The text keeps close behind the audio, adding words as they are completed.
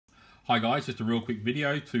Hi guys, just a real quick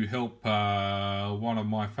video to help one of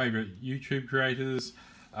my favourite YouTube creators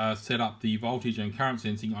set up the voltage and current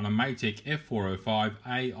sensing on a Matek F405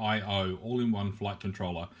 AIO all-in-one flight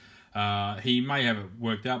controller. He may have it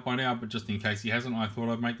worked out by now, but just in case he hasn't, I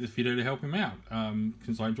thought I'd make this video to help him out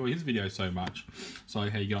since I enjoy his videos so much. So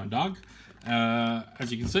how you going, Doug?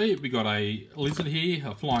 As you can see, we got a lizard here,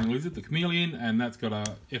 a flying lizard, the chameleon, and that's got a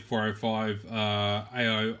F405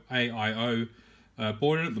 AIO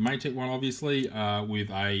board in it, the Matek one obviously,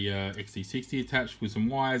 with a XT60 attached with some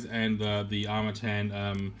wires and the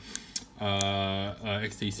Armatan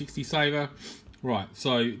XT60 saver. Right,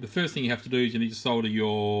 so the first thing you have to do is you need to solder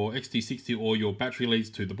your XT60 or your battery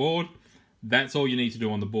leads to the board. That's all you need to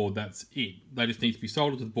do on the board, that's it. They just need to be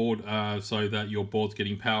soldered to the board so that your board's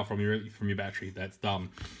getting power from your battery. That's done.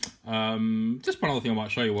 Just one other thing I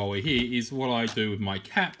might show you while we're here is what I do with my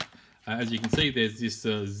cap. As you can see, there's this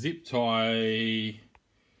zip tie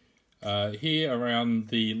here around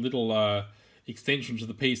the little extension to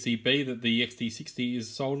the PCB that the XT60 is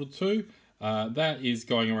soldered to. That is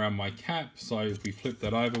going around my cap, so if we flip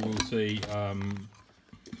that over, we'll see,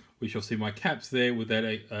 we shall see my caps there with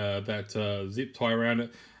that zip tie around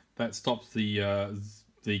it. That stops the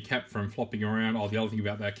cap from flopping around. Oh, the other thing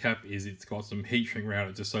about that cap is it's got some heat shrink around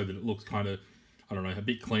it just so that it looks kind of, I don't know, a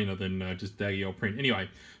bit cleaner than just daggy old print. Anyway,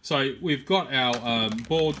 so we've got our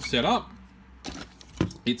board set up.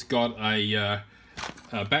 It's got a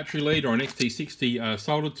battery lead or an XT60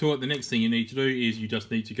 soldered to it. The next thing you need to do is you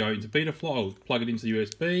just need to go into Betaflight, or plug it into the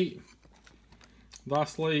USB.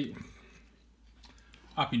 Lastly,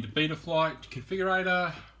 up into Betaflight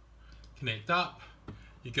configurator, connect up.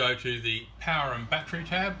 You go to the power and battery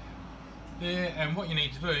tab there, and what you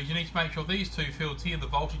need to do is you need to make sure these two fields here, the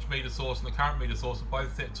voltage meter source and the current meter source, are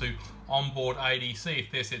both set to onboard ADC.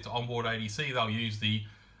 If they're set to onboard ADC, they'll use the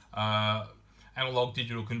analog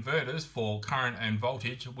digital converters for current and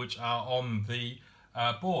voltage, which are on the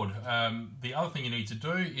board. The other thing you need to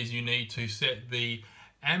do is you need to set the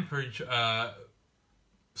amperage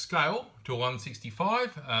scale to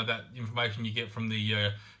 165. That information you get from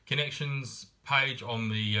the connections page on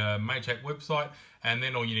the Matek website, and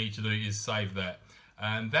then all you need to do is save that,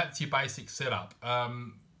 and that's your basic setup.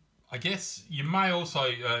 I guess you may also,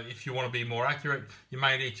 if you want to be more accurate, you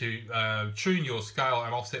may need to tune your scale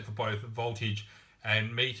and offset for both voltage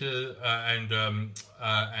and meter and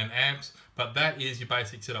amps, but that is your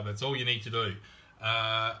basic setup. That's all you need to do,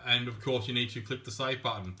 and of course you need to click the save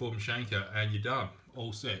button, boom shanker, and you're done,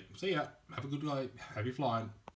 all set. See ya, have a good day, happy flying.